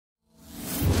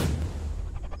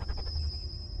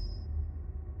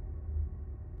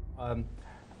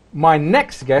My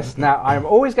next guest, now I'm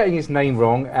always getting his name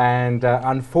wrong and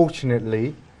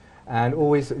unfortunately, and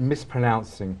always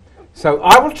mispronouncing. So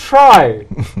I will try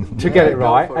to get it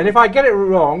right, and if I get it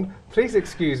wrong, please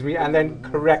excuse me and then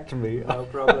correct me. No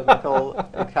problem at all.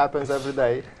 It happens every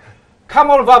day.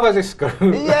 Kamil K.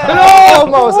 Yeah,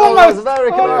 almost,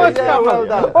 very close. Almost, yeah, well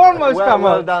done. Almost,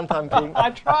 well done, Tam King.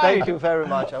 I tried. Thank you very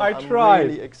much. I'm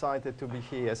really excited to be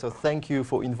here. So thank you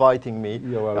for inviting me.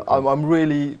 You're welcome. I'm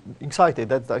really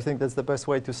excited. I think that's the best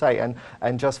way to say.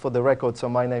 And just for the record, so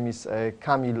my name is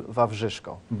Kamil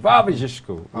Wawrzyszko.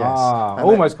 Wawrzyszko. Yes. Ah,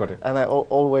 almost got it. And I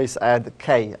always add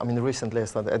K. I mean, recently I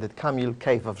started added Kamil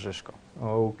K. Wawrzyszko.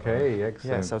 Okay,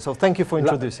 excellent. Yeah, so thank you for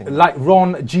introducing me. Like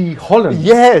Ron G. Holland.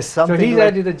 Yes, so he's like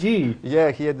added a G. Yeah,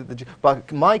 he added the G.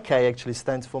 But my K actually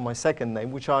stands for my second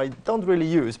name, which I don't really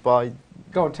use. But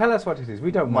go on, tell us what it is. We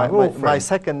don't mind. My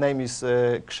second name is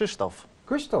Krzysztof.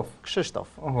 Krzysztof. Krzysztof.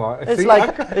 Oh, right. It's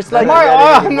like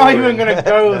I'm not even going to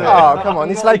go there. Oh, come on!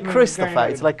 It's like Christopher.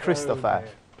 It's like Christopher.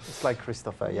 It's like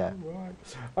Christopher. Yeah. Right.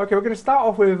 Okay, we're going to start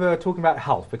off with talking about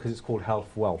health because it's called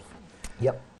Health Wealth.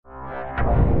 Yep.